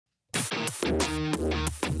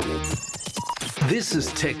This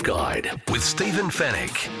is Tech Guide with Stephen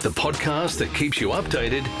Fennick, the podcast that keeps you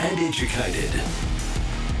updated and educated.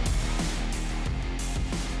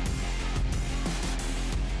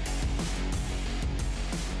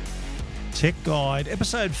 Tech Guide,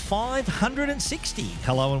 episode 560.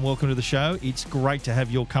 Hello and welcome to the show. It's great to have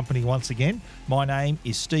your company once again. My name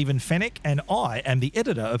is Stephen Fennick and I am the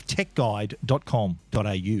editor of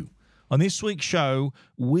techguide.com.au. On this week's show,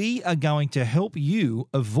 we are going to help you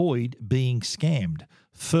avoid being scammed.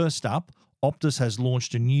 First up, Optus has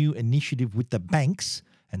launched a new initiative with the banks.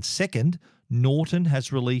 And second, Norton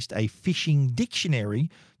has released a phishing dictionary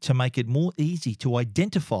to make it more easy to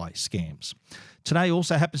identify scams. Today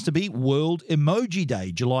also happens to be World Emoji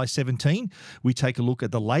Day, July 17. We take a look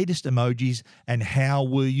at the latest emojis and how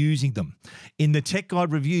we're using them. In the Tech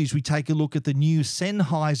Guide reviews, we take a look at the new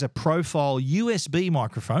Sennheiser Profiler USB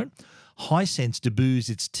Microphone. Hisense debuts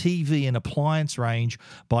its TV and appliance range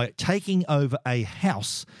by taking over a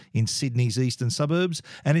house in Sydney's eastern suburbs,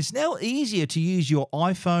 and it's now easier to use your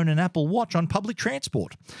iPhone and Apple Watch on public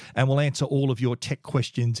transport. And we'll answer all of your tech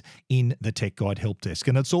questions in the Tech Guide Help Desk.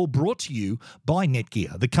 And it's all brought to you by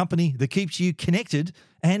Netgear, the company that keeps you connected,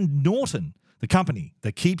 and Norton, the company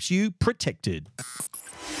that keeps you protected.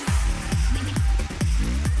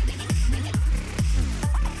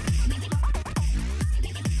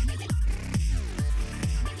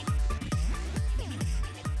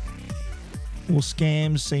 Well,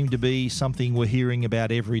 scams seem to be something we're hearing about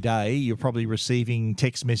every day. You're probably receiving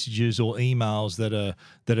text messages or emails that are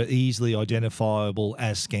easily identifiable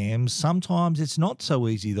as scams. Sometimes it's not so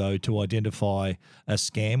easy, though, to identify a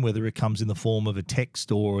scam, whether it comes in the form of a text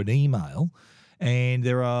or an email. And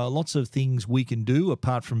there are lots of things we can do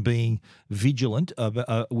apart from being vigilant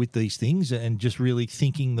with these things and just really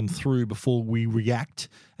thinking them through before we react.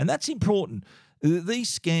 And that's important.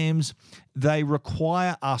 These scams, they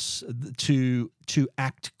require us to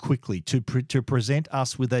act quickly, to present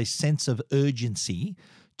us with a sense of urgency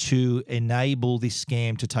to enable this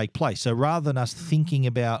scam to take place. So rather than us thinking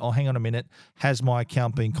about, oh, hang on a minute, has my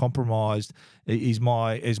account been compromised? Is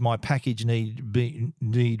my package need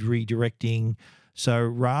redirecting? So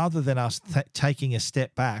rather than us taking a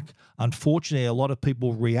step back, unfortunately, a lot of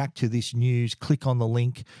people react to this news, click on the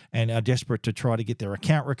link, and are desperate to try to get their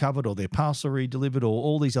account recovered or their parcel redelivered or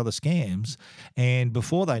all these other scams. And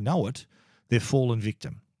before they know it, they've fallen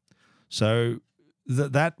victim. So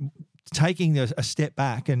that taking a step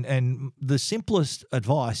back and the simplest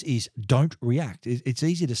advice is don't react. It's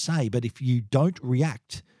easy to say, but if you don't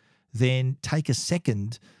react, then take a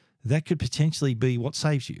second. That could potentially be what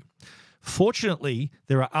saves you. Fortunately,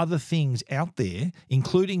 there are other things out there,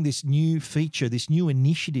 including this new feature, this new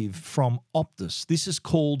initiative from Optus. This is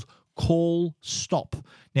called Call Stop.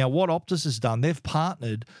 Now, what Optus has done, they've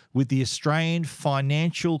partnered with the Australian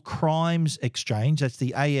Financial Crimes Exchange, that's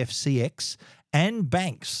the AFCX, and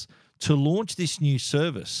banks to launch this new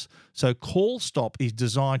service. So Call Stop is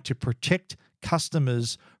designed to protect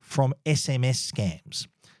customers from SMS scams.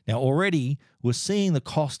 Now, already we're seeing the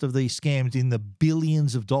cost of these scams in the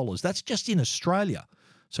billions of dollars. That's just in Australia.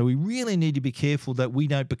 So we really need to be careful that we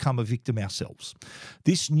don't become a victim ourselves.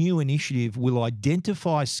 This new initiative will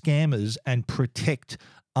identify scammers and protect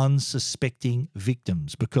unsuspecting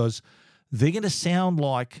victims because they're going to sound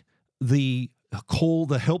like the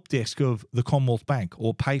help desk of the Commonwealth Bank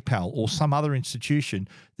or PayPal or some other institution.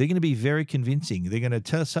 They're going to be very convincing. They're going to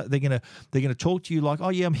talk to you like, oh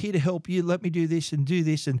yeah, I'm here to help you. Let me do this, and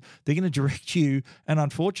they're going to direct you. And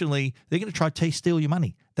unfortunately, they're going to try to steal your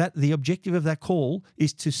money. That the objective of that call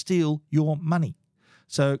is to steal your money.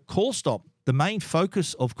 So Call Stop, the main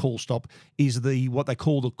focus of Call Stop is what they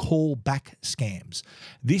call the callback scams.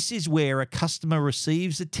 This is where a customer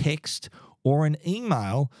receives a text or an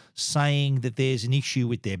email saying that there's an issue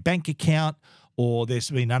with their bank account or there's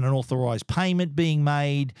been an unauthorized payment being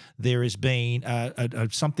made, there has been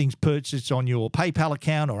something's purchased on your PayPal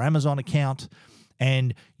account or Amazon account,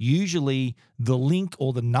 and usually the link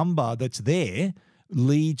or the number that's there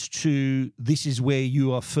leads to this is where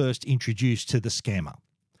you are first introduced to the scammer.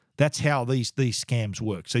 That's how these scams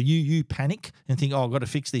work. So you panic and think, oh, I've got to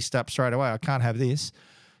fix this stuff straight away. I can't have this.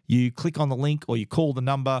 You click on the link or you call the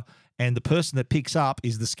number, and the person that picks up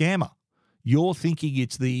is the scammer. You're thinking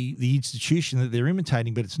it's the institution that they're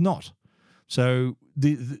imitating, but it's not. So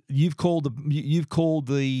you've called the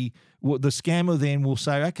scammer. Then will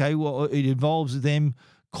say, okay, well, it involves them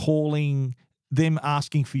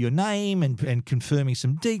asking for your name and confirming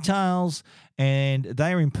some details, and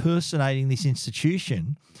they are impersonating this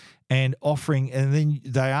institution and offering, and then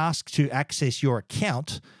they ask to access your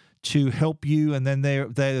account to help you, and then they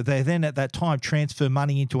then at that time transfer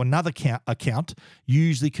money into another account,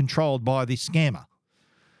 usually controlled by this scammer.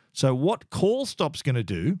 So what CallStop's going to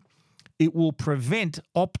do, it will prevent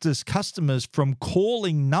Optus customers from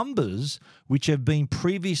calling numbers which have been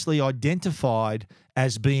previously identified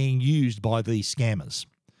as being used by these scammers.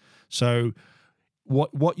 So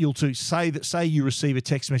what you'll do, say you receive a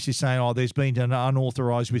text message saying, oh, there's been an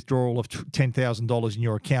unauthorized withdrawal of $10,000 in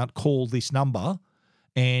your account, call this number,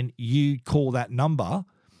 and you call that number,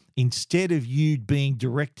 instead of you being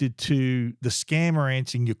directed to the scammer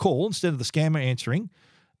answering your call, instead of the scammer answering,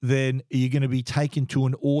 then you're going to be taken to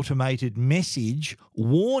an automated message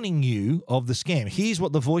warning you of the scam. Here's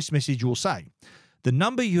what the voice message will say. The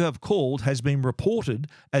number you have called has been reported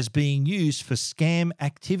as being used for scam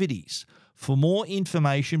activities. For more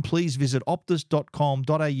information, please visit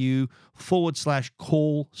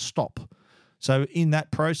optus.com.au/call stop. So in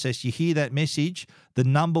that process, you hear that message, the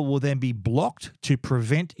number will then be blocked to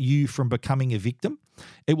prevent you from becoming a victim.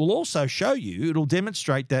 It will also show you, it'll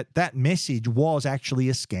demonstrate that that message was actually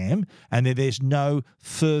a scam and that there's no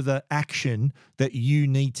further action that you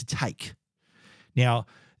need to take. Now,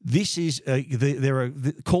 this is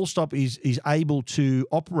CallStop is able to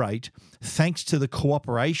operate thanks to the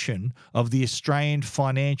cooperation of the Australian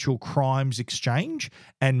Financial Crimes Exchange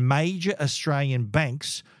and major Australian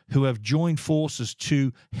banks who have joined forces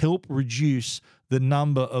to help reduce the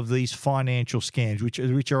number of these financial scams,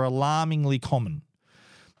 which are alarmingly common.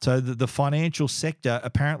 So the financial sector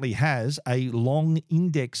apparently has a long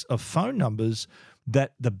index of phone numbers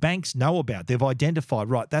that the banks know about. They've identified,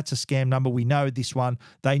 right, that's a scam number. We know this one.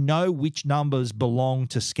 They know which numbers belong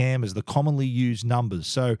to scammers, the commonly used numbers.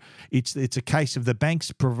 So it's a case of the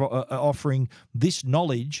banks offering this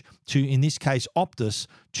knowledge to, in this case, Optus,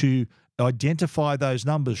 to identify those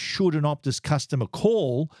numbers. Should an Optus customer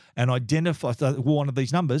call and identify one of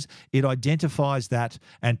these numbers, it identifies that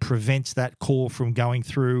and prevents that call from going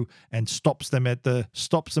through and stops them at the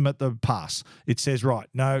pass. It says, right,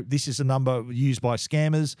 no, this is a number used by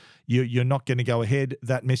scammers. You're not going to go ahead.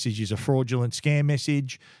 That message is a fraudulent scam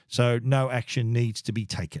message, so no action needs to be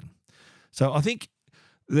taken. So I think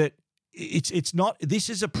that it's not.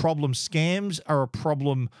 This is a problem. Scams are a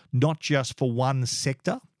problem not just for one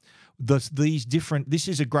sector. This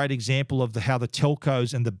is a great example of how the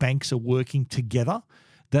telcos and the banks are working together.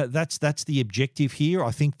 That's the objective here. I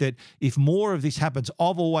think that if more of this happens,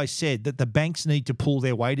 I've always said that the banks need to pull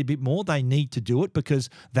their weight a bit more. They need to do it because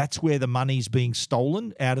that's where the money's being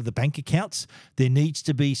stolen out of the bank accounts. There needs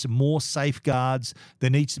to be some more safeguards. There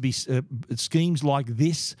needs to be schemes like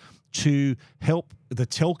this to help the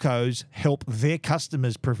telcos help their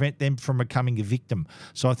customers, prevent them from becoming a victim.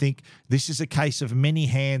 So I think this is a case of many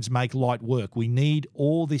hands make light work. We need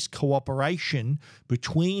all this cooperation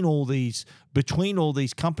between all these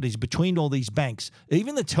companies, between all these banks.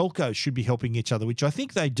 Even the telcos should be helping each other, which I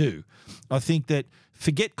think they do. I think that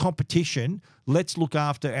forget competition. Let's look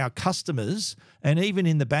after our customers, and even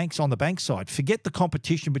in the banks, on the bank side, forget the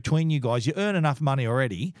competition between you guys. You earn enough money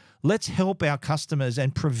already. Let's help our customers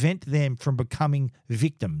and prevent them from becoming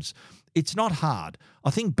victims. It's not hard.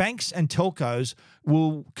 I think banks and telcos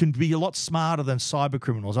can be a lot smarter than cyber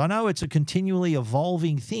criminals. I know it's a continually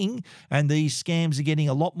evolving thing, and these scams are getting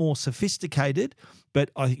a lot more sophisticated.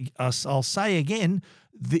 But I'll say again,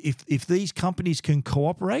 if these companies can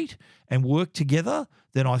cooperate and work together,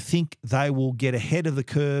 then I think they will get ahead of the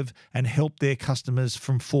curve and help their customers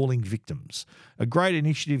from falling victims. A great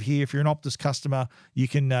initiative here. If you're an Optus customer, you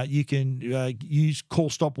can use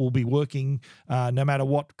CallStop. Will be working no matter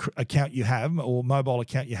what account you have or mobile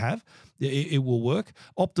account you have. It will work.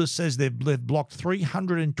 Optus says they've blocked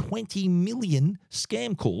 320 million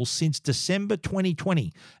scam calls since December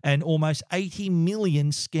 2020 and almost 80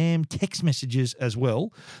 million scam text messages as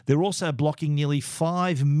well. They're also blocking nearly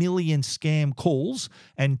 5 million scam calls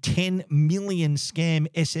and 10 million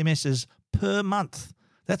scam SMSs per month.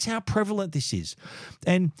 That's how prevalent this is.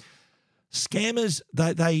 And scammers,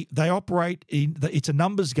 they operate in, it's a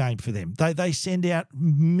numbers game for them. They send out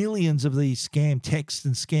millions of these scam texts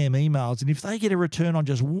and scam emails, and if they get a return on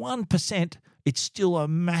just 1%, it's still a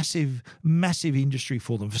massive, massive industry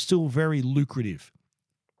for them, still very lucrative.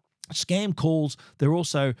 Scam calls, they're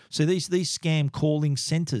also, so these scam calling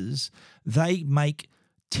centers, they make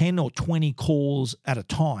 10 or 20 calls at a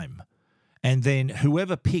time. And then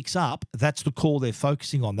whoever picks up, that's the call they're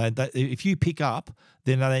focusing on. If you pick up,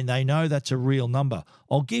 then they know that's a real number.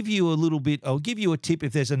 I'll give you a tip.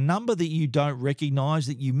 If there's a number that you don't recognize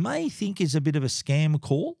that you may think is a bit of a scam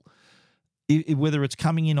call, whether it's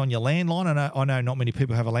coming in on your landline. I know not many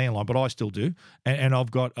people have a landline, but I still do. And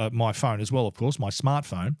I've got my phone as well, of course, my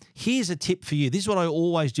smartphone. Here's a tip for you. This is what I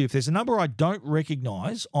always do. If there's a number I don't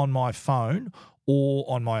recognize on my phone or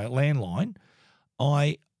on my landline,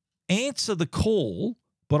 I answer the call,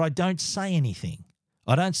 but I don't say anything.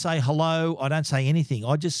 I don't say hello. I don't say anything.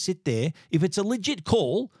 I just sit there. If it's a legit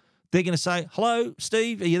call, they're going to say, hello,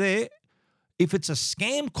 Steve, are you there? If it's a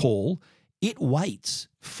scam call, it waits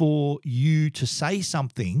for you to say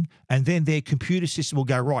something, and then their computer system will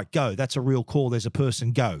go, right, go. That's a real call. There's a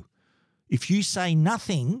person, go. If you say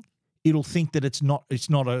nothing, it'll think that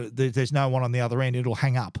there's no one on the other end. It'll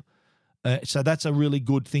hang up. So that's a really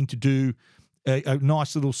good thing to do, a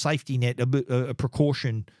nice little safety net, a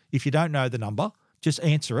precaution. If you don't know the number, just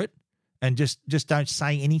answer it and just don't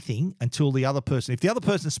say anything until the other person. If the other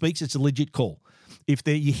person speaks, it's a legit call. If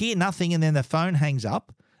you hear nothing and then the phone hangs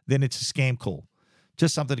up, then it's a scam call.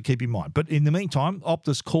 Just something to keep in mind. But in the meantime,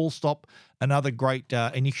 Optus Call Stop, another great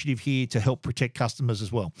initiative here to help protect customers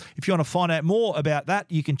as well. If you want to find out more about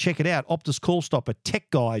that, you can check it out, Optus Call Stop at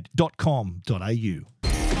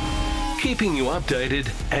techguide.com.au. Keeping you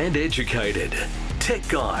updated and educated. Tech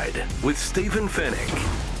Guide with Stephen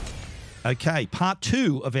Fennick. Okay, part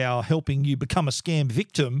 2 of our helping you become a scam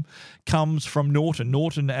victim comes from Norton.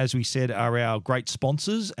 Norton, as we said, are our great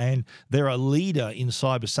sponsors, and they're a leader in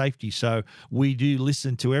cyber safety. So we do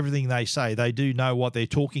listen to everything they say. They do know what they're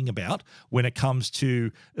talking about when it comes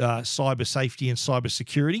to cyber safety and cyber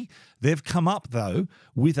security. They've come up, though,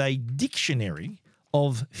 with a dictionary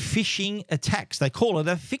of phishing attacks. They call it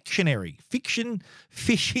a fictionary.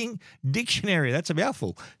 Phishing dictionary. That's a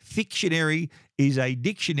mouthful. Fictionary is a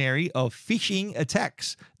dictionary of phishing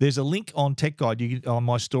attacks. There's a link on Tech Guide on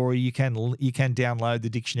my story. You can download the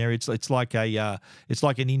dictionary. It's like an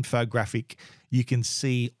infographic. You can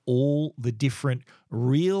see all the different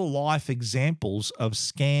real life examples of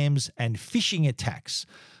scams and phishing attacks.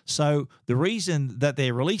 So the reason that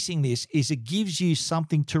they're releasing this is it gives you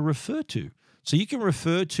something to refer to. So you can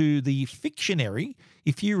refer to the fictionary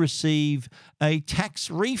if you receive a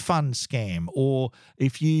tax refund scam, or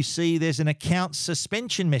if you see there's an account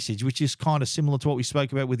suspension message, which is kind of similar to what we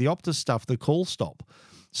spoke about with the Optus stuff, the call stop.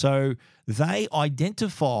 So they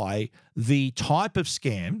identify the type of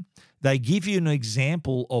scam. They give you an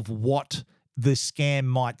example of what the scam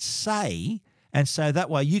might say. And so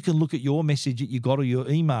that way you can look at your message that you got or your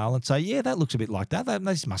email and say, yeah, that looks a bit like that.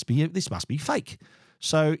 This must be fake.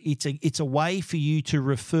 So it's a way for you to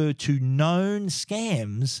refer to known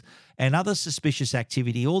scams and other suspicious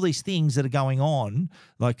activity, all these things that are going on,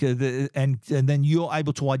 and then you're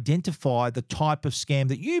able to identify the type of scam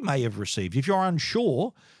that you may have received. If you're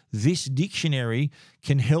unsure, this dictionary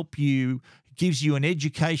can help you, gives you an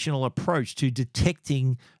educational approach to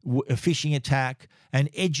detecting a phishing attack and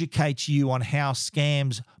educates you on how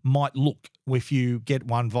scams might look if you get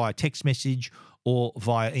one via text message or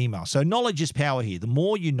via email. So knowledge is power here. The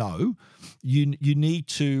more you know, you need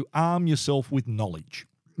to arm yourself with knowledge.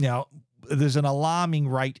 Now, there's an alarming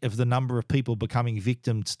rate of the number of people becoming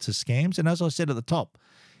victims to scams. And as I said at the top,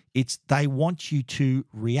 they want you to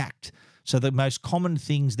react. So the most common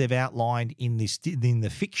things they've outlined in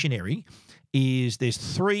the fictionary is there's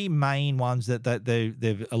 3 main ones that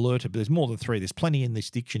they've alerted, but there's more than 3. There's plenty in this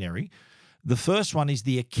dictionary. The first one is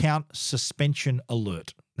the account suspension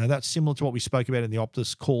alert. Now, that's similar to what we spoke about in the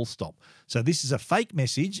Optus call stop. So this is a fake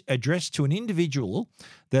message addressed to an individual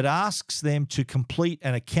that asks them to complete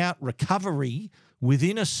an account recovery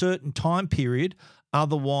within a certain time period.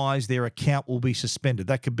 Otherwise, their account will be suspended.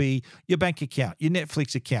 That could be your bank account, your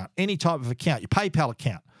Netflix account, any type of account, your PayPal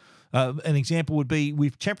account. An example would be,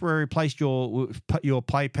 we've temporarily placed your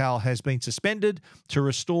PayPal has been suspended. To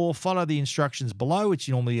restore, follow the instructions below. It's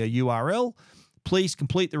normally a URL. Please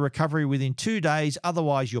complete the recovery within 2 days.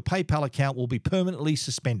 Otherwise, your PayPal account will be permanently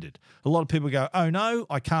suspended. A lot of people go, oh no,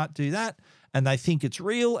 I can't do that. And they think it's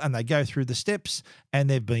real and they go through the steps and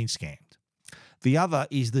they've been scammed. The other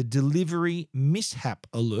is the delivery mishap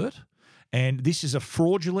alert. And this is a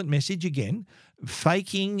fraudulent message again,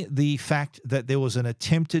 faking the fact that there was an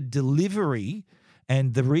attempted delivery.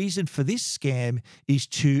 And the reason for this scam is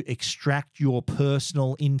to extract your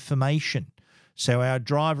personal information. So our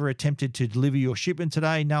driver attempted to deliver your shipment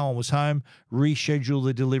today. No one was home. Reschedule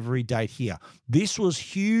the delivery date here. This was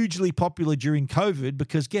hugely popular during COVID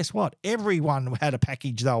because guess what? Everyone had a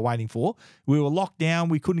package they were waiting for. We were locked down.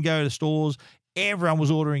 We couldn't go to stores. Everyone was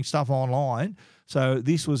ordering stuff online. So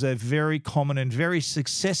this was a very common and very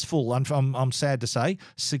successful, I'm sad to say,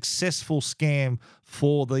 successful scam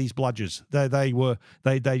for these bludgers.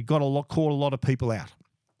 They caught a lot of people out.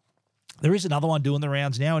 There is another one doing the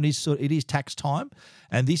rounds now, and it is tax time.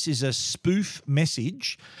 And this is a spoof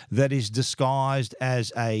message that is disguised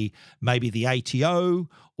as maybe the ATO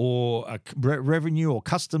or a revenue or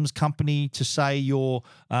customs company to say or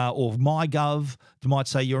MyGov might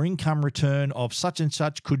say your income return of such and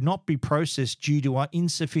such could not be processed due to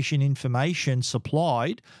insufficient information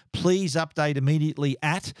supplied. Please update immediately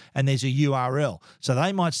and there's a URL. So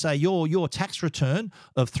they might say your tax return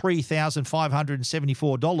of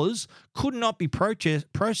 $3,574 could not be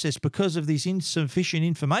processed because of this insufficient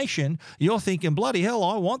information. You're thinking, bloody hell,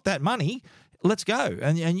 I want that money. Let's go.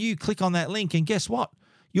 And you click on that link, and guess what?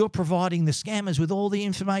 You're providing the scammers with all the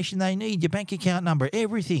information they need, your bank account number,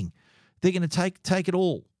 everything. They're going to take it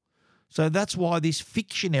all. So that's why this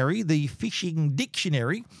Fictionary, the phishing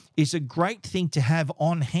dictionary, is a great thing to have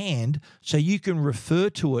on hand so you can refer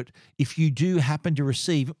to it if you do happen to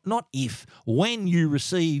receive, not if, when you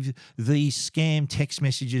receive these scam text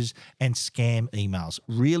messages and scam emails.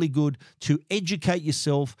 Really good to educate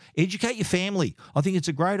yourself, educate your family. I think it's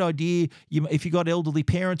a great idea. If you've got elderly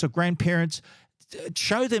parents or grandparents,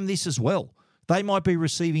 show them this as well. They might be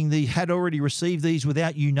had already received these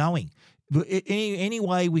without you knowing. Any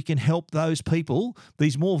way we can help those people,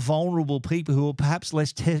 these more vulnerable people who are perhaps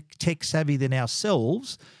less tech savvy than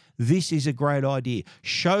ourselves, this is a great idea.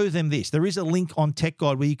 Show them this. There is a link on Tech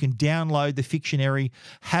Guide where you can download the Fictionary,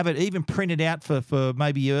 have it even printed out for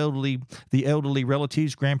maybe the elderly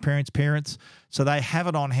relatives, grandparents, parents, so they have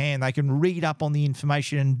it on hand. They can read up on the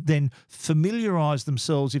information and then familiarise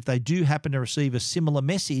themselves. If they do happen to receive a similar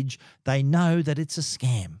message, they know that it's a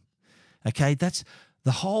scam. Okay, that's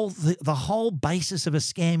the whole basis of a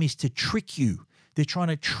scam is to trick you. They're trying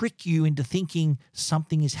to trick you into thinking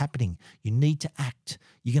something is happening. You need to act.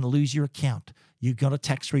 You're going to lose your account. You've got a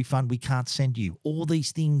tax refund we can't send you. All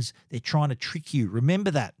these things, they're trying to trick you. Remember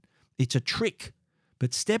that. It's a trick.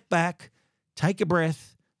 But step back, take a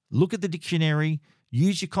breath, look at the dictionary,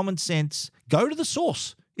 use your common sense, go to the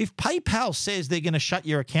source. If PayPal says they're going to shut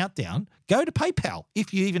your account down, go to PayPal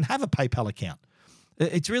if you even have a PayPal account.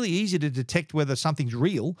 It's really easy to detect whether something's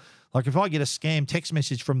real. Like if I get a scam text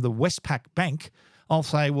message from the Westpac Bank, I'll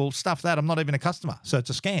say, well, stuff that. I'm not even a customer, so it's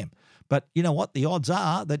a scam. But you know what? The odds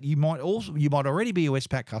are that you might already be a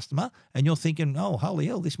Westpac customer, and you're thinking, oh, holy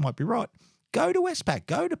hell, this might be right. Go to Westpac,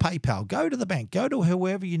 go to PayPal, go to the bank, go to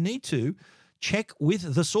whoever you need to. Check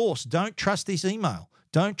with the source. Don't trust this email.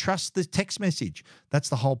 Don't trust the text message. That's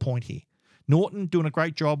the whole point here. Norton doing a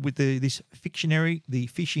great job with this Fictionary, the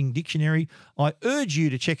phishing dictionary. I urge you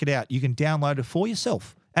to check it out. You can download it for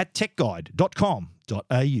yourself at techguide.com.au.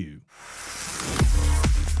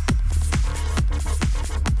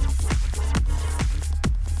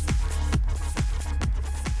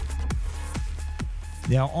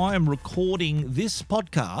 Now, I am recording this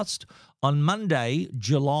podcast on Monday,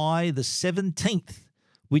 July the 17th,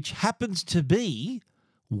 which happens to be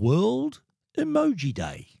World Emoji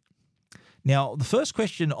Day. Now, the first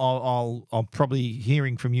question I'm probably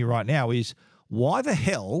hearing from you right now is, why the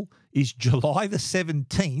hell is July the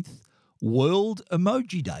 17th World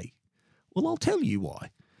Emoji Day? Well, I'll tell you why.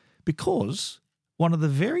 Because one of the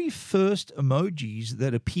very first emojis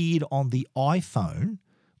that appeared on the iPhone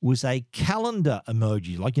was a calendar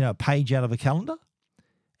emoji, like, a page out of a calendar.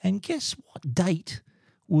 And guess what date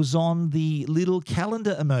was on the little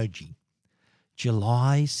calendar emoji?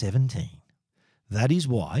 July 17. That is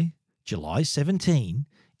why July 17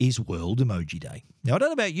 is World Emoji Day. Now, I don't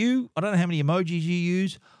know about you. I don't know how many emojis you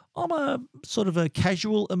use. I'm a sort of a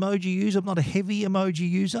casual emoji user. I'm not a heavy emoji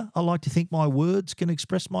user. I like to think my words can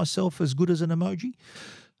express myself as good as an emoji.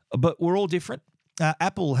 But we're all different.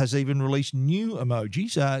 Apple has even released new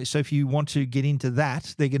emojis. So if you want to get into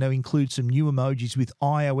that, they're going to include some new emojis with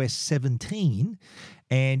iOS 17.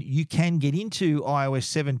 And you can get into iOS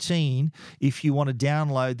 17 if you want to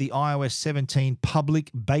download the iOS 17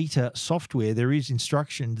 public beta software. There are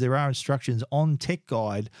instructions on Tech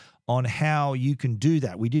Guide on how you can do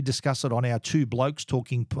that. We did discuss it on our Two Blokes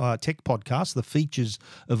Talking Tech podcast, the features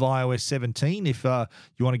of iOS 17. If you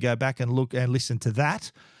want to go back and look and listen to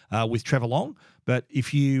that with Trevor Long. But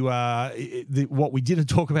if you, what we didn't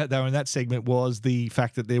talk about though in that segment was the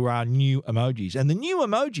fact that there are new emojis. And the new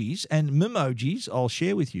emojis and memojis, I'll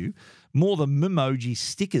share with you, more than memoji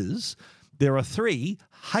stickers, there are 3: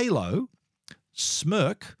 halo,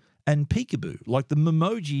 smirk, and peekaboo. Like the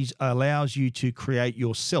memojis allows you to create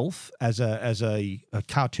yourself as a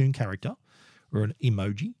cartoon character or an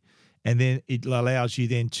emoji. And then it allows you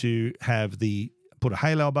then to have put a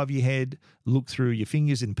halo above your head, look through your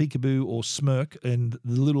fingers in peekaboo or smirk, and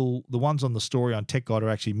the ones on the story on Tech Guide are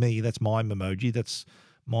actually me. That's my memoji. That's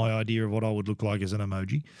my idea of what I would look like as an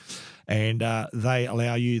emoji. And they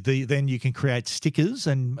allow you, then you can create stickers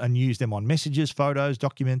and use them on messages, photos,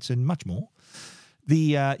 documents, and much more.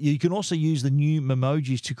 You can also use the new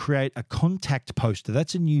Memojis to create a contact poster.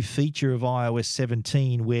 That's a new feature of iOS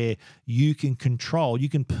 17 where you can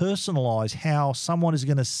personalize how someone is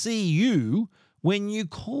going to see you when you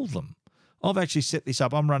call them. I've actually set this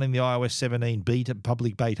up. I'm running the iOS 17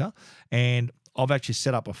 public beta, and I've actually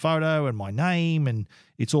set up a photo and my name, and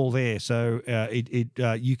it's all there. So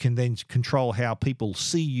you can then control how people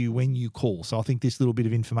see you when you call. So I think this little bit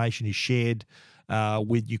of information is shared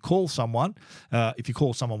with you call someone. If you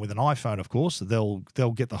call someone with an iPhone, of course, they'll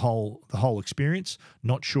get the whole experience.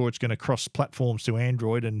 Not sure it's going to cross platforms to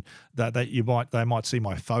Android, and they might see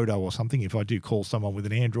my photo or something if I do call someone with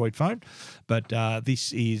an Android phone. But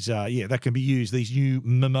this is that can be used. These new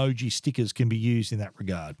Memoji stickers can be used in that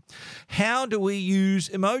regard. How do we use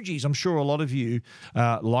emojis? I'm sure a lot of you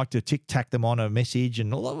like to tack them on a message,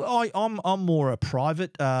 and I'm more a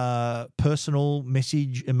private, personal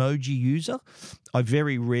message emoji user. I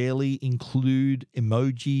very rarely include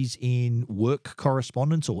emojis in work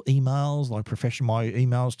correspondence or emails, like my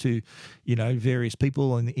emails to, various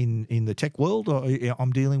people in the tech world.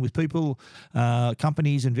 I'm dealing with people,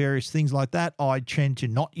 companies, and various things like that. I tend to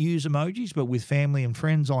not use emojis, but with family and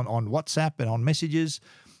friends on WhatsApp and on messages,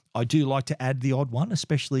 I do like to add the odd one,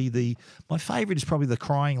 especially my favorite is probably the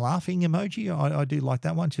crying, laughing emoji. I do like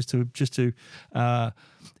that one just to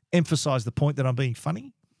emphasize the point that I'm being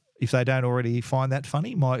funny. If they don't already find that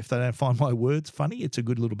funny, if they don't find my words funny, it's a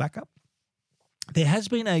good little backup. There has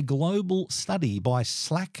been a global study by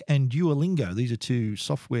Slack and Duolingo. These are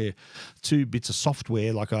two bits of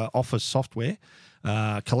software, like a office software,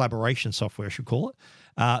 collaboration software, I should call it.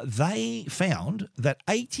 They found that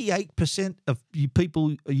 88% of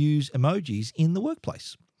people use emojis in the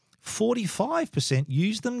workplace. 45%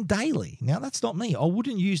 use them daily. Now, that's not me. I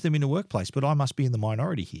wouldn't use them in a workplace, but I must be in the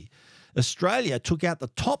minority here. Australia took out the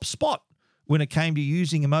top spot when it came to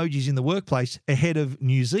using emojis in the workplace, ahead of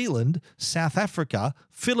New Zealand, South Africa,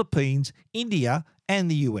 Philippines, India,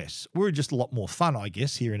 and the US. We're just a lot more fun, I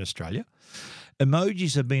guess, here in Australia.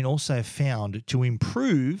 Emojis have been also found to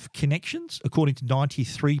improve connections, according to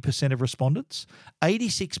 93% of respondents.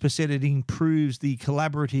 86% it improves the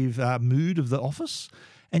collaborative mood of the office.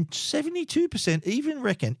 And 72% even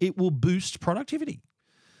reckon it will boost productivity.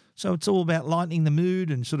 So it's all about lightening the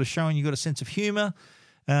mood and sort of showing you've got a sense of humour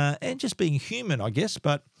and just being human, I guess.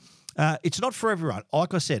 But it's not for everyone.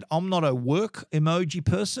 Like I said, I'm not a work emoji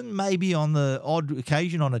person. Maybe on the odd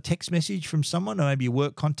occasion on a text message from someone or maybe a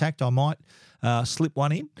work contact, I might slip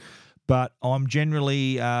one in. But I'm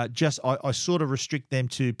generally I sort of restrict them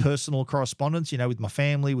to personal correspondence, with my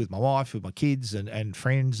family, with my wife, with my kids and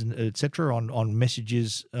friends, and et cetera, on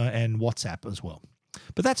messages and WhatsApp as well.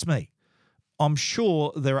 But that's me. I'm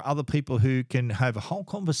sure there are other people who can have a whole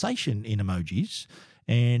conversation in emojis,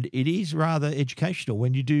 and it is rather educational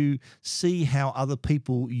when you do see how other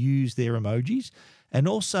people use their emojis. And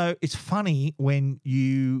also, it's funny when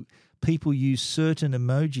people use certain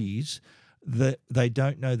emojis that they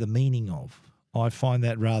don't know the meaning of. I find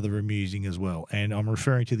that rather amusing as well. And I'm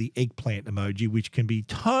referring to the eggplant emoji, which can be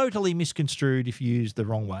totally misconstrued if used the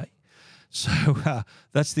wrong way. So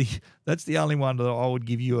that's the only one that I would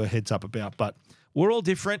give you a heads up about. But we're all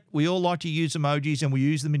different. We all like to use emojis, and we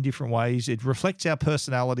use them in different ways. It reflects our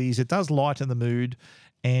personalities. It does lighten the mood.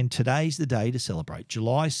 And today's the day to celebrate,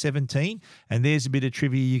 July 17. And there's a bit of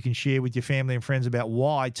trivia you can share with your family and friends about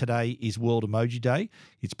why today is World Emoji Day.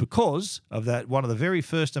 It's because of that. One of the very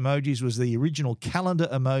first emojis was the original calendar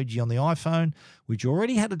emoji on the iPhone, which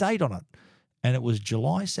already had a date on it. And it was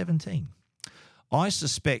July 17. I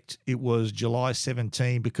suspect it was July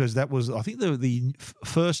 17 because that was, I think the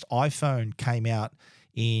first iPhone came out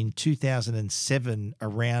in 2007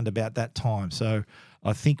 around about that time. So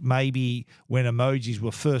I think maybe when emojis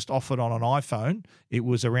were first offered on an iPhone, it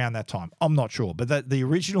was around that time. I'm not sure. But the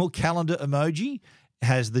original calendar emoji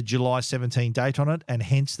has the July 17 date on it, and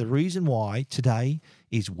hence the reason why today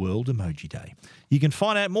is World Emoji Day. You can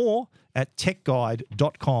find out more at techguide.com.au.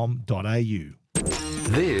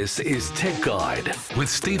 This is Tech Guide with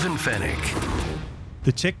Stephen Fennick.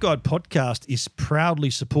 The Tech Guide podcast is proudly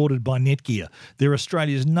supported by Netgear. They're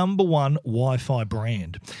Australia's #1 Wi-Fi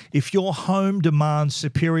brand. If your home demands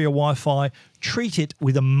superior Wi-Fi, treat it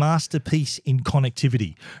with a masterpiece in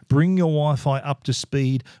connectivity. Bring your Wi-Fi up to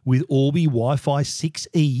speed with Orbi Wi-Fi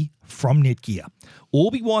 6E from Netgear.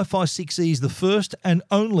 Orbi Wi-Fi 6E is the first and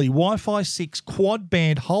only Wi-Fi 6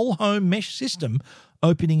 quad-band whole home mesh system,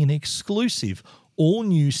 opening an exclusive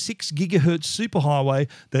all-new 6 gigahertz superhighway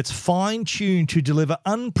that's fine-tuned to deliver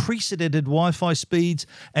unprecedented Wi-Fi speeds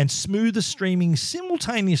and smoother streaming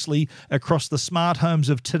simultaneously across the smart homes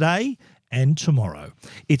of today and tomorrow.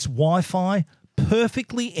 It's Wi-Fi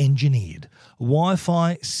perfectly engineered.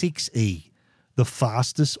 Wi-Fi 6E. The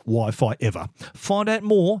fastest Wi-Fi ever. Find out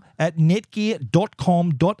more at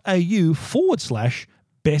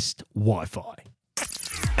netgear.com.au/best Wi-Fi.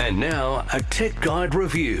 And now, a Tech Guide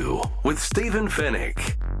review with Stephen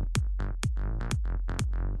Fennick.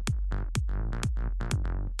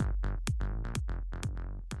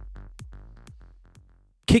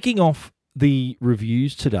 Kicking off the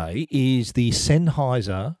reviews today is the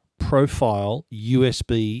Sennheiser Profiler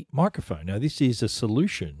USB Microphone. Now, this is a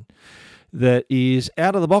solution that is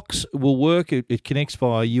out of the box, will work. It connects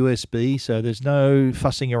via USB, so there's no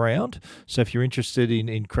fussing around. So if you're interested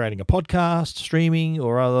in creating a podcast, streaming,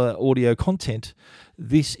 or other audio content,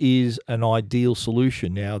 this is an ideal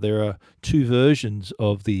solution. Now, there are 2 versions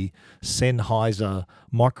of the Sennheiser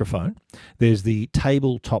microphone. There's the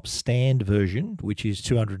tabletop stand version, which is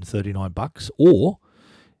 $239, or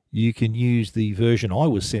you can use the version I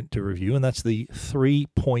was sent to review, and that's the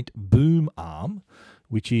 3-point boom arm,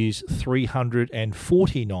 which is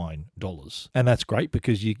 $349. And that's great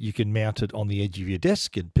because you can mount it on the edge of your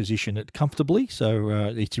desk and position it comfortably. So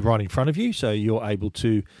it's right in front of you, so you're able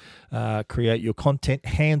to create your content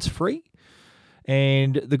hands-free.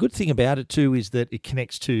 And the good thing about it too is that it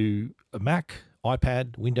connects to a Mac,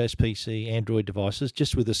 iPad, Windows PC, Android devices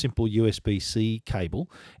just with a simple USB-C cable,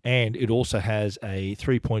 and it also has a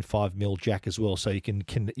 3.5mm jack as well, so you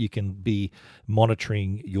can be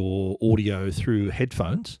monitoring your audio through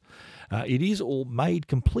headphones. It is all made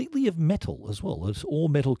completely of metal as well. It's all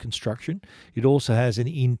metal construction. It also has an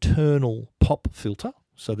internal pop filter,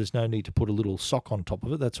 so there's no need to put a little sock on top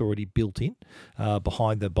of it. That's already built in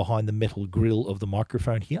behind the metal grill of the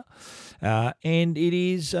microphone here. And it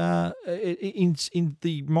is in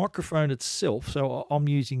the microphone itself. So I'm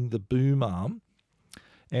using the boom arm.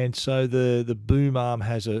 And so the boom arm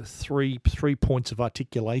has a three points of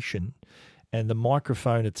articulation, and the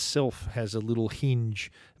microphone itself has a little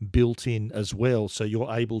hinge built in as well, so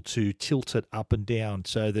you're able to tilt it up and down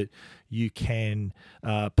so that you can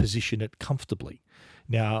position it comfortably.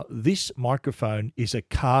 Now, this microphone is a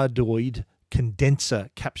cardioid condenser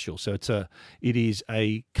capsule. So it is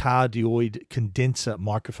a cardioid condenser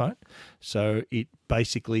microphone. So it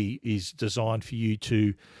basically is designed for you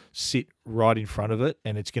to sit right in front of it,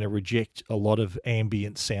 and it's going to reject a lot of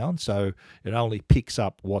ambient sound. So it only picks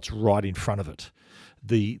up what's right in front of it.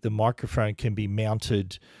 The microphone can be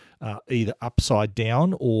mounted either upside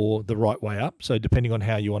down or the right way up. So depending on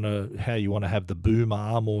how you want to have the boom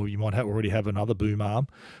arm, or you might already have another boom arm,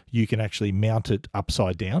 you can actually mount it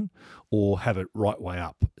upside down or have it right way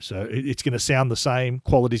up. So it's going to sound the same.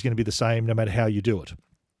 Quality is going to be the same no matter how you do it.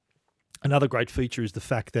 Another great feature is the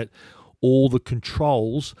fact that all the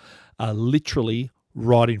controls are literally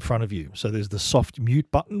right in front of you. So there's the soft mute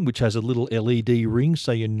button, which has a little LED ring,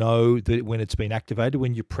 so you know that when it's been activated,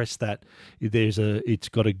 when you press that, it's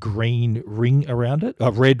got a green ring around it, a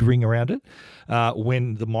red ring around it.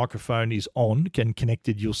 When the microphone is on and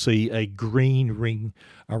connected, you'll see a green ring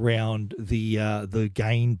around the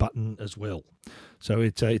gain button as well. So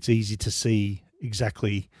it's easy to see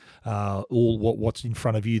exactly what's in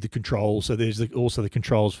front of you, the controls. So there's also the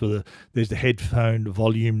controls there's the headphone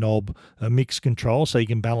volume knob, a mix control, so you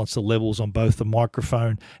can balance the levels on both the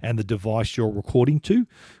microphone and the device you're recording to,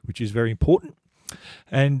 which is very important.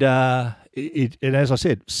 And it as I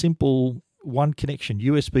said, simple one connection,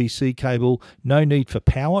 USB-C cable, no need for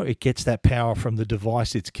power. It gets that power from the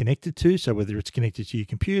device it's connected to. So whether it's connected to your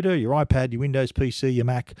computer, your iPad, your Windows PC, your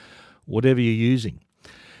Mac, whatever you're using.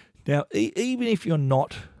 Now, even if you're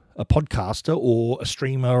not a podcaster or a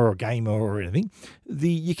streamer or a gamer or anything,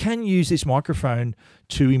 you can use this microphone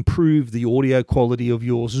to improve the audio quality of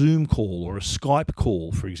your Zoom call or a Skype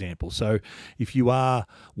call, for example. So if you are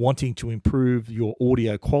wanting to improve your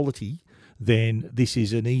audio quality, then this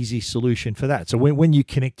is an easy solution for that. So when you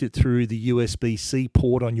connect it through the USB-C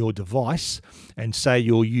port on your device, and say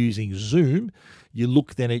you're using Zoom, you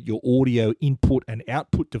look then at your audio input and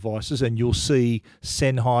output devices, and you'll see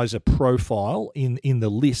Sennheiser Profiler in the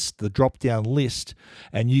list, the drop-down list,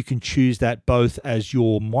 and you can choose that both as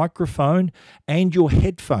your microphone and your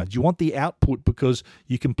headphones. You want the output because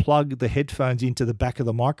you can plug the headphones into the back of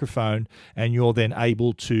the microphone, and you're then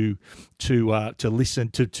able to listen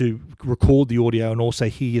to record the audio and also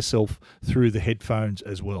hear yourself through the headphones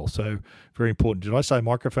as well. So very important. Did I say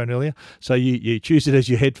microphone earlier? So you choose it as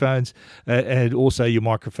your headphones and also your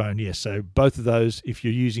microphone. Yes, so both of those, if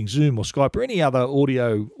you're using Zoom or Skype or any other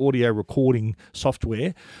audio recording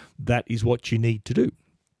software, that is what you need to do.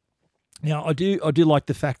 Now, I do like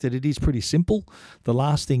the fact that it is pretty simple. The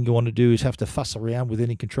last thing you want to do is have to fuss around with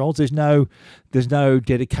any controls. There's no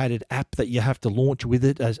dedicated app that you have to launch with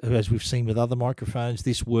it, as we've seen with other microphones.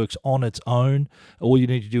 This works on its own. All you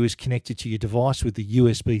need to do is connect it to your device with the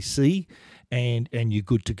USB-C, and you're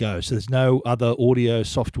good to go. So there's no other audio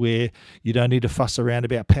software. You don't need to fuss around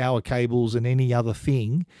about power cables and any other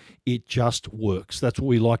thing. It just works. That's what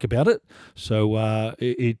we like about it. So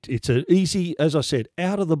it's an easy, as I said,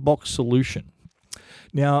 out-of-the-box solution.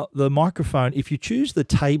 Now, the microphone, if you choose the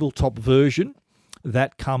tabletop version,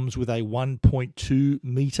 that comes with a 1.2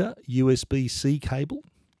 meter USB-C cable.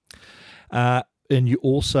 And you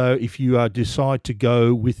also, if you decide to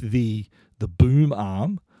go with the boom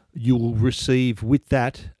arm, you will receive with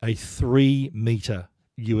that a 3 meter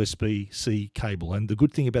USB-C cable. And the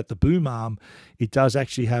good thing about the boom arm, it does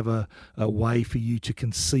actually have a way for you to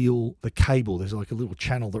conceal the cable. There's like a little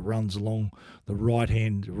channel that runs along the right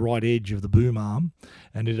edge of the boom arm,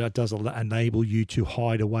 and it does enable you to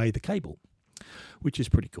hide away the cable, which is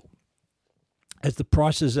pretty cool. As the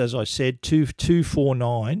prices, as I said,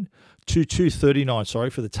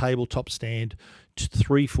 $239 for the tabletop stand,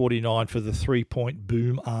 $349 for the 3-point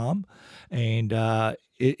boom arm, and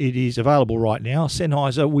it is available right now.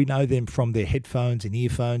 Sennheiser, we know them from their headphones and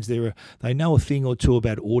earphones. They know a thing or two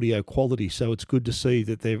about audio quality, so it's good to see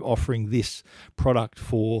that they're offering this product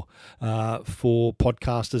for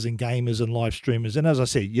podcasters and gamers and live streamers. And as I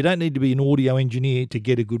said, you don't need to be an audio engineer to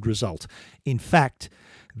get a good result. In fact,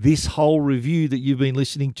 this whole review that you've been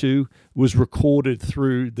listening to was recorded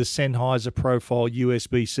through the Sennheiser Profiler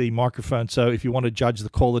USB-C microphone. So if you want to judge the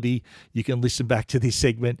quality, you can listen back to this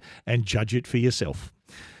segment and judge it for yourself.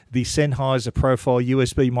 The Sennheiser Profiler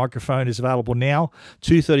USB microphone is available now.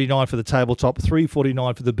 $239 for the tabletop,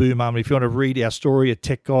 $349 for the boom arm. And if you want to read our story at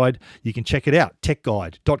Tech Guide, you can check it out,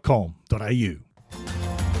 techguide.com.au.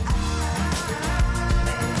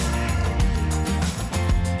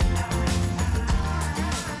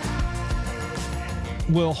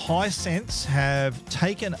 Well, Hisense have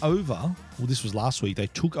taken over, well, this was last week, they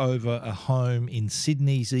took over a home in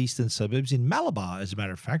Sydney's eastern suburbs, in Malabar, as a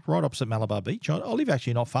matter of fact, right opposite Malabar Beach. I live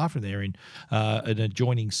actually not far from there in an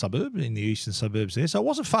adjoining suburb, in the eastern suburbs there, so it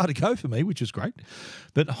wasn't far to go for me, which was great.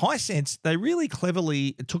 But Hisense, they really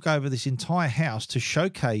cleverly took over this entire house to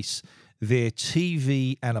showcase their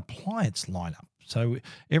TV and appliance lineup. So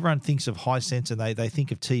everyone thinks of Hisense and they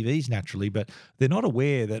think of TVs naturally, but they're not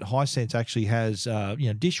aware that Hisense actually has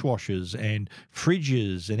dishwashers and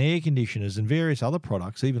fridges and air conditioners and various other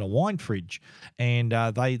products, even a wine fridge. And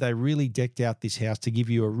they really decked out this house to give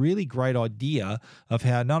you a really great idea of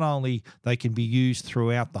how not only they can be used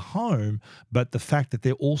throughout the home, but the fact that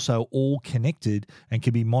they're also all connected and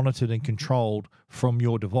can be monitored and controlled from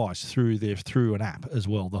your device through an app as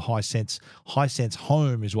well. The Hisense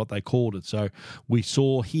Home is what they called it. So we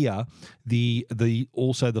saw here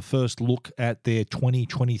also the first look at their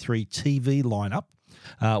 2023 TV lineup.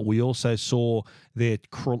 We also saw their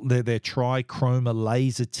Trichroma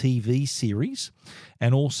laser TV series,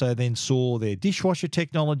 and also then saw their dishwasher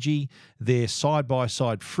technology, their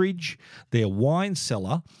side-by-side fridge, their wine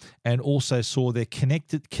cellar, and also saw their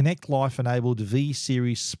Connect Life-enabled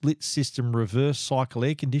V-Series split system reverse cycle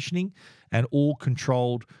air conditioning, and all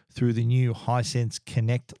controlled through the new Hisense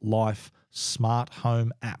Connect Life smart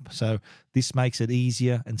home app. So this makes it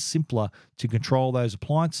easier and simpler to control those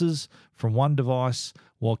appliances from one device,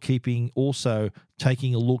 while also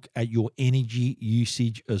taking a look at your energy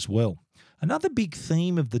usage as well. Another big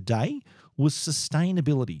theme of the day was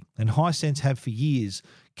sustainability, and Hisense have for years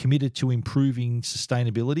committed to improving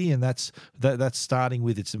sustainability, and that's starting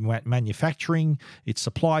with its manufacturing, its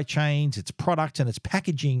supply chains, its product, and its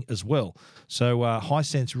packaging as well. So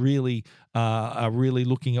Hisense really are really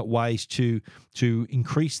looking at ways to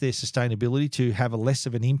increase their sustainability, to have a less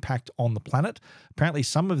of an impact on the planet. Apparently,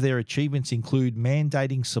 some of their achievements include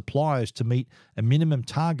mandating suppliers to meet a minimum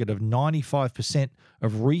target of 95%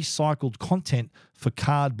 of recycled content for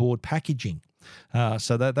cardboard packaging.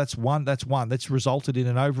 So that's one. That's resulted in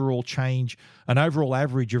an overall average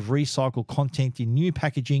of recycled content in new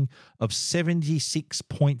packaging of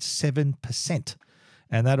 76.7%.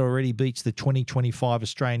 And that already beats the 2025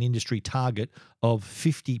 Australian industry target of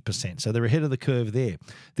 50%. So they're ahead of the curve there.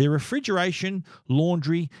 Their refrigeration,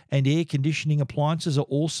 laundry, and air conditioning appliances are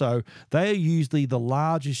usually the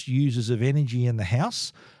largest users of energy in the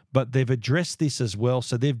house, but they've addressed this as well.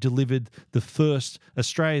 So they've delivered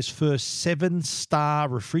Australia's first 7-star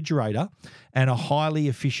refrigerator and a highly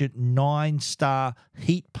efficient 9-star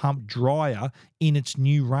heat pump dryer in its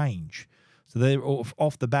new range. So they're right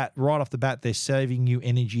off the bat, they're saving you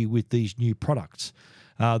energy with these new products.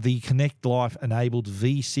 The Connect Life enabled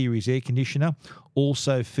V Series air conditioner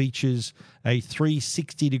also features a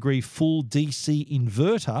 360-degree full DC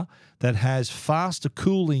inverter that has faster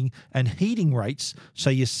cooling and heating rates, so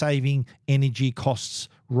you're saving energy costs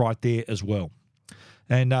right there as well.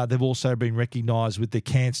 And they've also been recognised with the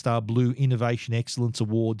CanStar Blue Innovation Excellence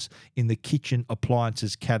Awards in the kitchen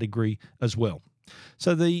appliances category as well.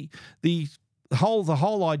 So the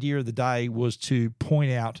whole idea of the day was to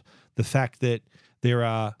point out the fact that there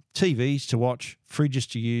are TVs to watch, fridges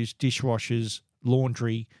to use, dishwashers,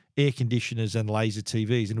 laundry, air conditioners, and laser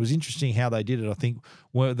TVs. And it was interesting how they did it. I think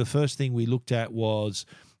the first thing we looked at was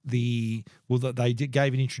they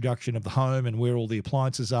gave an introduction of the home and where all the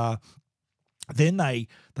appliances are. Then they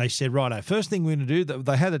said, righto, first thing we're going to do,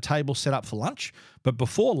 they had a table set up for lunch, but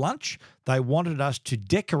before lunch, they wanted us to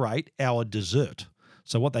decorate our dessert.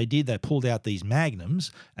 So what they did, they pulled out these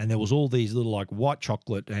magnums, and there was all these little like white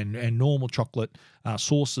chocolate and normal chocolate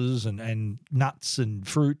sauces and nuts and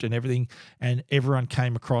fruit and everything. And everyone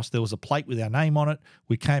came across. There was a plate with our name on it.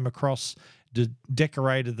 We came across,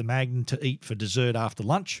 decorated the magnum to eat for dessert after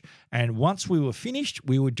lunch. And once we were finished,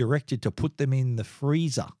 we were directed to put them in the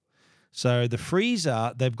freezer. So the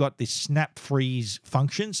freezer, they've got this snap freeze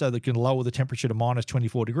function, so they can lower the temperature to minus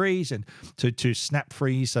 24 degrees and to snap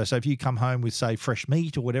freeze. So if you come home with, say, fresh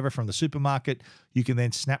meat or whatever from the supermarket, you can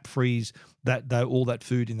then snap freeze all that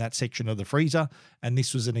food in that section of the freezer. And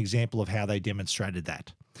this was an example of how they demonstrated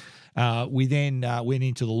that. We then went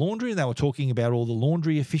into the laundry. They were talking about all the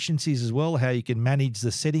laundry efficiencies as well, how you can manage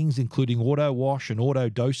the settings, including auto wash and auto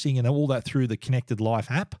dosing and all that through the Connected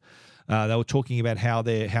Life app. They were talking about how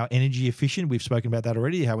energy efficient. We've spoken about that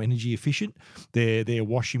already, how energy efficient their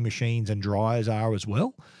washing machines and dryers are as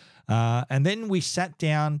well. And then we sat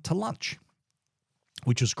down to lunch,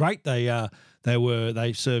 which was great. They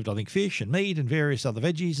served, I think, fish and meat and various other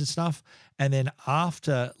veggies and stuff. And then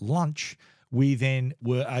after lunch, we then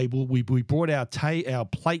we brought our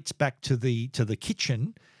plates back to the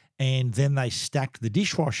kitchen. And then they stacked the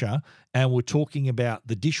dishwasher, and we're talking about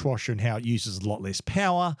the dishwasher and how it uses a lot less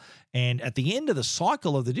power. And at the end of the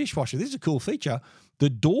cycle of the dishwasher, this is a cool feature,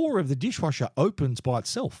 the door of the dishwasher opens by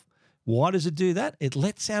itself. Why does it do that? It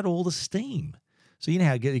lets out all the steam. So you know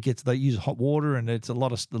how they use hot water, and it's a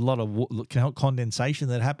lot of condensation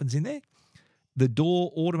that happens in there. The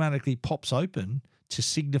door automatically pops open to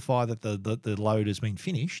signify that the load has been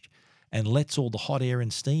finished, and lets all the hot air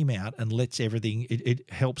and steam out, and lets everything.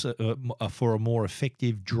 It helps for a more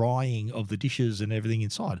effective drying of the dishes and everything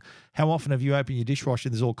inside. How often have you opened your dishwasher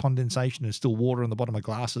and there's all condensation and still water on the bottom of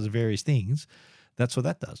glasses and various things? That's what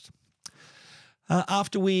that does.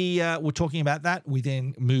 After we were talking about that, we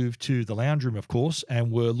then moved to the lounge room, of course,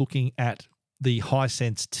 and we're looking at the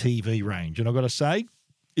Hisense TV range. And I've got to say,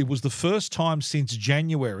 it was the first time since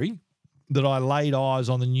January that I laid eyes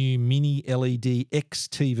on the new Mini LED X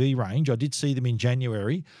TV range. I did see them in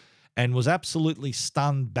January and was absolutely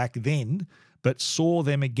stunned back then, but saw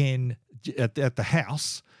them again at the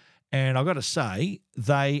house. And I've got to say,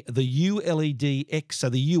 the ULED X, so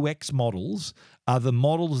the UX models, are the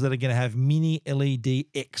models that are going to have Mini LED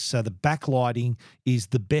X. So the backlighting is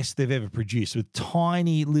the best they've ever produced with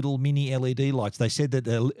tiny little mini LED lights. They said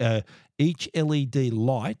that each LED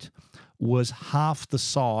light was half the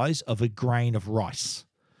size of a grain of rice,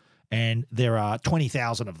 and there are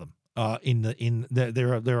 20,000 of them.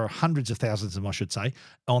 There are hundreds of thousands of them, I should say,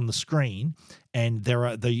 on the screen, and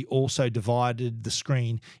they also divided the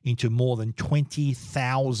screen into more than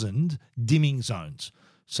 20,000 dimming zones.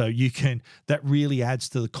 So that really adds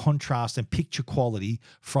to the contrast and picture quality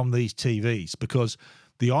from these TVs, because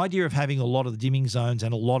the idea of having a lot of the dimming zones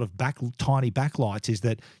and a lot of tiny backlights is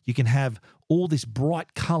that you can have all this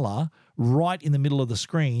bright color right in the middle of the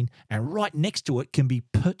screen, and right next to it can be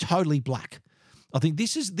totally black. I think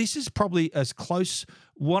this is probably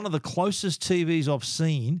one of the closest TVs I've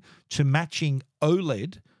seen to matching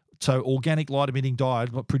OLED, so organic light emitting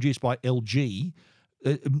diode produced by LG,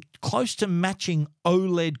 close to matching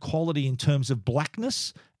OLED quality in terms of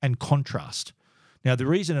blackness and contrast. Now, the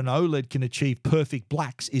reason an OLED can achieve perfect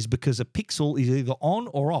blacks is because a pixel is either on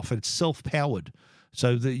or off, and it's self-powered.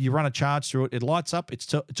 So you run a charge through it, it lights up,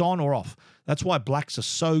 it's on or off. That's why blacks are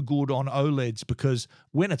so good on OLEDs, because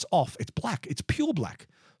when it's off, it's black. It's pure black.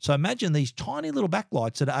 So imagine these tiny little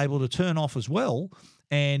backlights that are able to turn off as well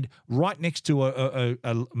and right next to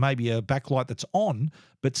maybe a backlight that's on,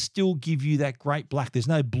 but still give you that great black. There's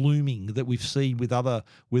no blooming that we've seen with other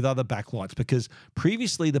backlights, because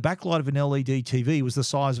previously the backlight of an LED TV was the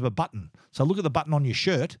size of a button. So look at the button on your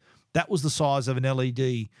shirt. That was the size of an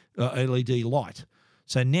LED light.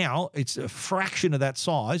 So now it's a fraction of that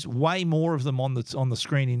size, way more of them on the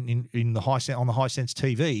screen in the Hisense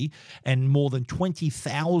TV, and more than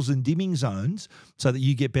 20,000 dimming zones, so that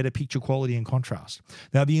you get better picture quality and contrast.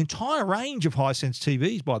 Now, the entire range of Hisense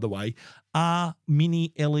TVs, by the way, are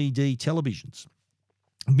mini LED televisions.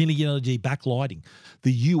 Mini LED backlighting.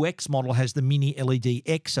 The UX model has the Mini LED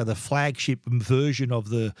X, so the flagship version of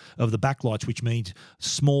the backlights, which means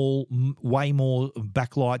small, way more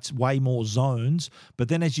backlights, way more zones. But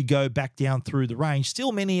then as you go back down through the range,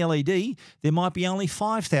 still Mini LED, there might be only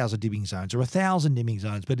 5,000 dimming zones or 1,000 dimming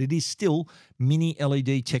zones, but it is still Mini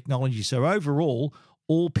LED technology. So overall,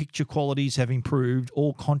 all picture qualities have improved,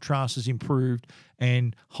 all contrast has improved,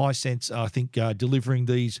 and Hisense, I think, delivering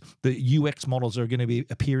the UX models are going to be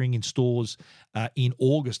appearing in stores in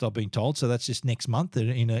August, I've been told. So that's just next month,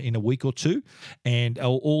 in a week or two. And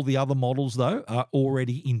all the other models, though, are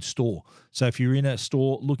already in store. So if you're in a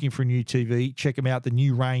store looking for a new TV, check them out. The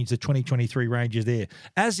new range, the 2023 range is there,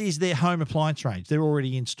 as is their home appliance range. They're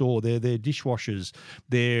already in store. Their dishwashers,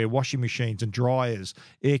 their washing machines and dryers,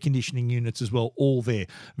 air conditioning units as well, all there.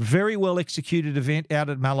 Very well executed event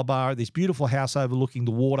out at Malabar, this beautiful house overlooking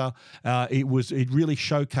the water. It really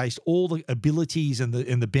showcased all the abilities and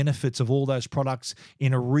the benefits of all those products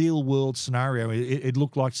in a real world scenario. It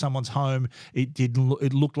looked like someone's home.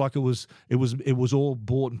 It looked like it was all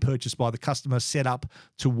bought and purchased by the customer, set up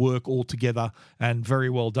to work all together, and very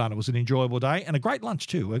well done. It was an enjoyable day and a great lunch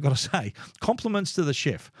too, I've got to say. Compliments to the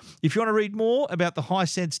chef. If you want to read more about the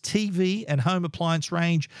Hisense TV and home appliance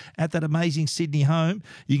range at that amazing Sydney home,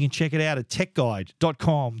 you can check it out at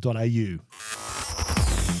techguide.com.au.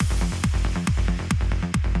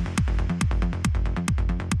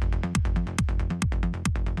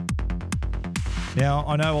 Now,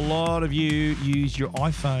 I know a lot of you use your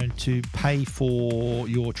iPhone to pay for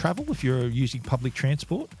your travel if you're using public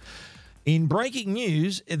transport. In breaking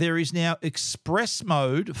news, there is now express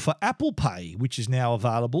mode for Apple Pay, which is now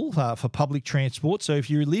available for public transport. So if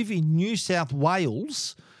you live in New South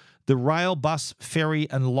Wales, the rail, bus, ferry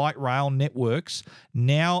and light rail networks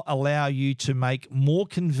now allow you to make more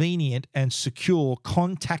convenient and secure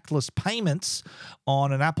contactless payments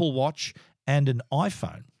on an Apple Watch and an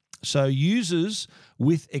iPhone. So users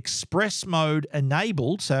with express mode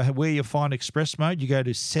enabled, so where you find express mode, you go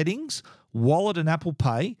to settings, wallet and Apple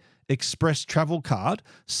Pay, express travel card,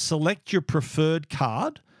 select your preferred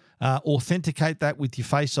card, authenticate that with your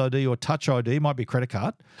Face ID or Touch ID, might be a credit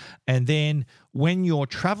card, and then when you're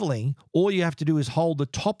traveling, all you have to do is hold the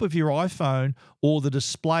top of your iPhone or the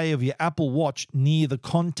display of your Apple Watch near the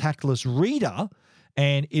contactless reader,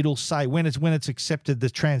 and it'll say when it's accepted the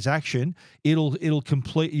transaction, it'll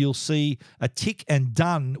complete. You'll see a tick and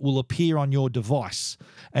done will appear on your device.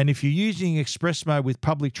 And if you're using express mode with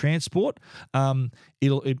public transport,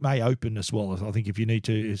 it may open as well. I think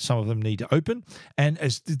if some of them need to open. And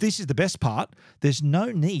as this is the best part, there's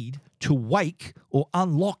no need to wake or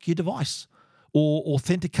unlock your device, or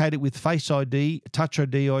authenticate it with Face ID, Touch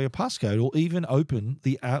ID, or your passcode, or even open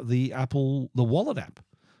the Wallet app.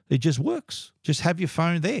 It just works. Just have your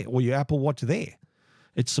phone there or your Apple Watch there.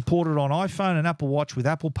 It's supported on iPhone and Apple Watch with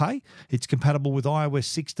Apple Pay. It's compatible with iOS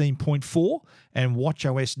 16.4 and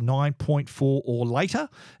watchOS 9.4 or later.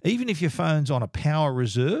 Even if your phone's on a power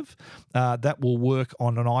reserve, that will work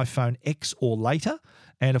on an iPhone X or later.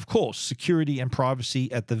 And of course, security and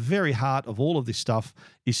privacy at the very heart of all of this stuff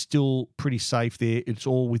is still pretty safe there. It's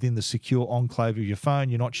all within the secure enclave of your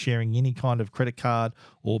phone. You're not sharing any kind of credit card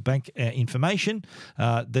or bank information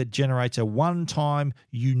that generates a one-time,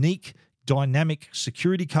 unique, dynamic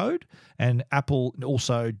security code. And Apple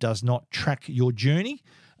also does not track your journey,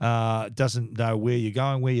 doesn't know where you're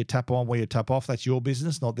going, where you tap on, where you tap off. That's your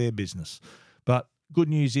business, not their business. But good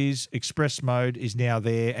news is express mode is now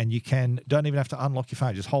there, and you don't even have to unlock your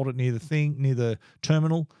phone. Just hold it near the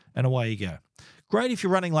terminal, and away you go. Great if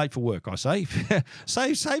you're running late for work, I say.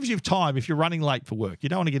 Saves you time if you're running late for work. You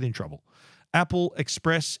don't want to get in trouble. Apple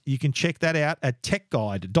Express, you can check that out at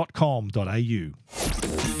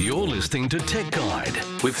techguide.com.au. You're listening to Tech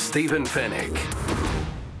Guide with Stephen Fennick.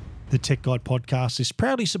 The Tech Guide podcast is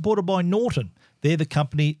proudly supported by Norton. They're the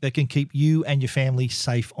company that can keep you and your family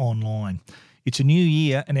safe online. It's a new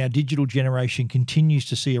year and our digital generation continues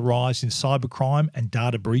to see a rise in cybercrime and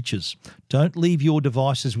data breaches. Don't leave your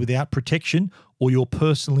devices without protection or your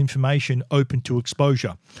personal information open to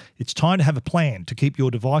exposure. It's time to have a plan to keep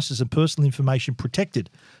your devices and personal information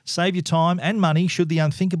protected. Save your time and money should the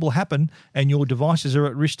unthinkable happen and your devices are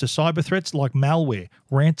at risk to cyber threats like malware,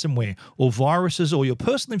 ransomware, or viruses, or your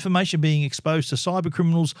personal information being exposed to cyber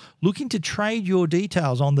criminals looking to trade your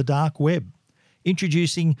details on the dark web.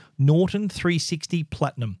 Introducing Norton 360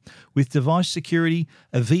 Platinum. With device security,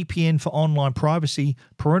 a VPN for online privacy,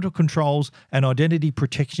 parental controls, and identity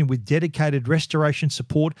protection with dedicated restoration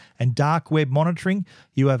support and dark web monitoring,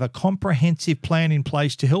 you have a comprehensive plan in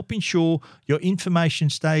place to help ensure your information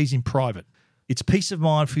stays in private. It's peace of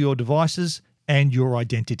mind for your devices and your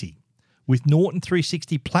identity. With Norton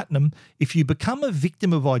 360 Platinum, if you become a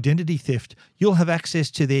victim of identity theft, you'll have access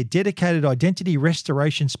to their dedicated identity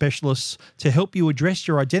restoration specialists to help you address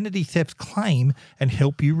your identity theft claim and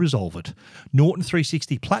help you resolve it. Norton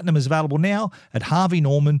 360 Platinum is available now at Harvey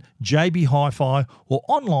Norman, JB Hi-Fi, or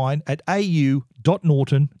online at au.norton.com.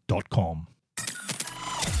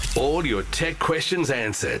 All your tech questions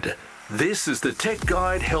answered. This is the Tech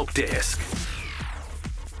Guide Help Desk.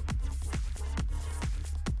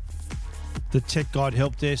 The Tech Guide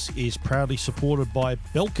Help Desk is proudly supported by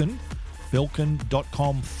Belkin,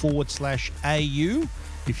 belkin.com/au.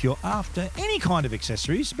 If you're after any kind of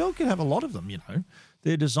accessories, Belkin have a lot of them, you know.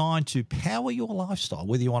 They're designed to power your lifestyle,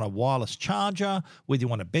 whether you want a wireless charger, whether you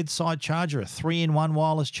want a bedside charger, a 3-in-1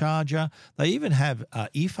 wireless charger. They even have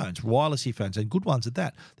earphones, wireless earphones, and good ones at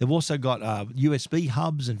that. They've also got USB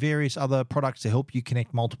hubs and various other products to help you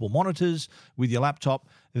connect multiple monitors with your laptop.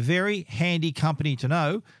 A very handy company to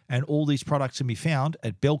know, and all these products can be found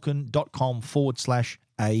at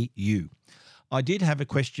belkin.com/au. I did have a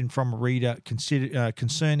question from a reader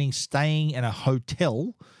concerning staying in a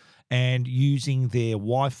hotel and using their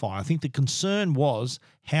Wi-Fi. I think the concern was,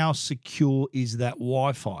 how secure is that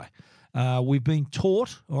Wi-Fi? We've been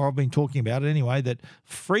taught, or I've been talking about it anyway, that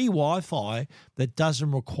free Wi-Fi that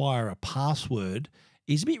doesn't require a password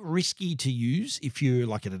is a bit risky to use if you're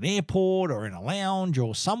like at an airport or in a lounge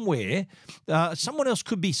or somewhere. Someone else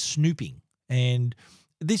could be snooping, and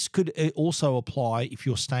this could also apply if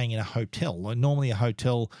you're staying in a hotel. Normally a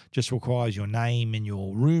hotel just requires your name and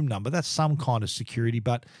your room number. That's some kind of security.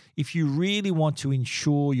 But if you really want to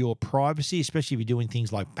ensure your privacy, especially if you're doing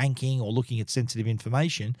things like banking or looking at sensitive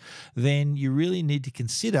information, then you really need to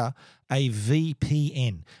consider a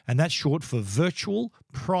VPN. And that's short for Virtual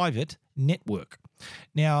Private Network.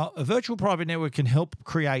 Now, a virtual private network can help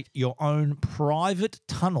create your own private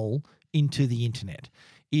tunnel into the internet.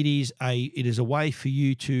 It is a way for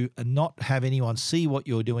you to not have anyone see what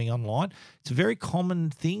you're doing online. It's a very common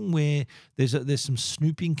thing where there's some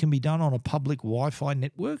snooping can be done on a public Wi-Fi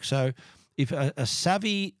network. So if a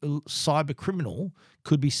savvy cyber criminal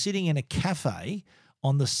could be sitting in a cafe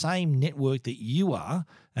on the same network that you are,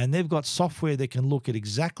 and they've got software that can look at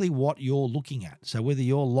exactly what you're looking at. So whether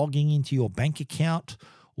you're logging into your bank account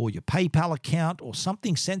or your PayPal account or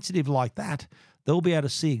something sensitive like that, they'll be able to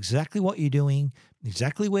see exactly what you're doing,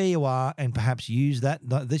 exactly where you are, and perhaps use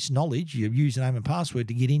this knowledge, your username and password,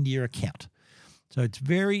 to get into your account. So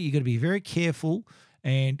you got to be very careful.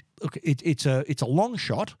 And look, it's a long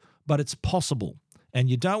shot, but it's possible. And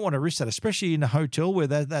you don't want to risk that, especially in a hotel where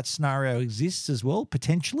that scenario exists as well,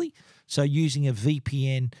 potentially. So using a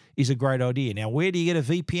VPN is a great idea. Now, where do you get a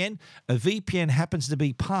VPN? A VPN happens to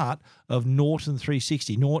be part of Norton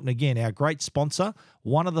 360. Norton, again, our great sponsor.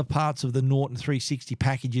 One of the parts of the Norton 360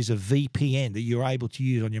 package is a VPN that you're able to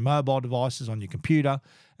use on your mobile devices, on your computer,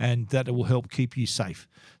 and that will help keep you safe.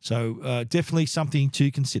 So definitely something to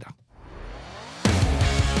consider.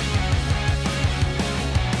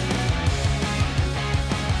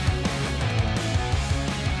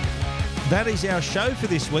 That is our show for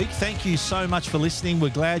this week. Thank you so much for listening.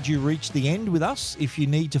 We're glad you reached the end with us. If you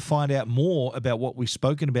need to find out more about what we've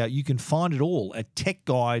spoken about, you can find it all at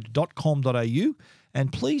techguide.com.au.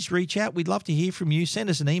 And please reach out. We'd love to hear from you. Send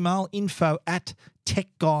us an email,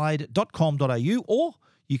 info@techguide.com.au, or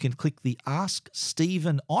you can click the Ask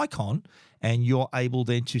Stephen icon and you're able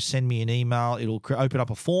then to send me an email. It'll open up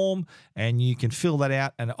a form and you can fill that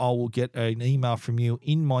out and I will get an email from you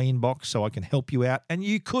in my inbox so I can help you out. And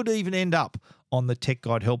you could even end up on the Tech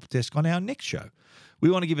Guide Help Desk on our next show. We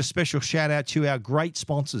want to give a special shout out to our great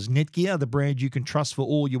sponsors, Netgear, the brand you can trust for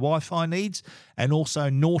all your Wi-Fi needs, and also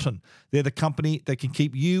Norton. They're the company that can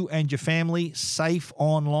keep you and your family safe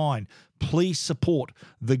online. please support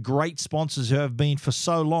the great sponsors who have been for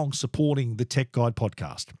so long supporting the Tech Guide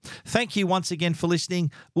podcast. Thank you once again for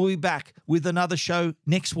listening. We'll be back with another show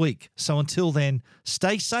next week. So until then,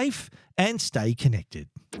 stay safe and stay connected.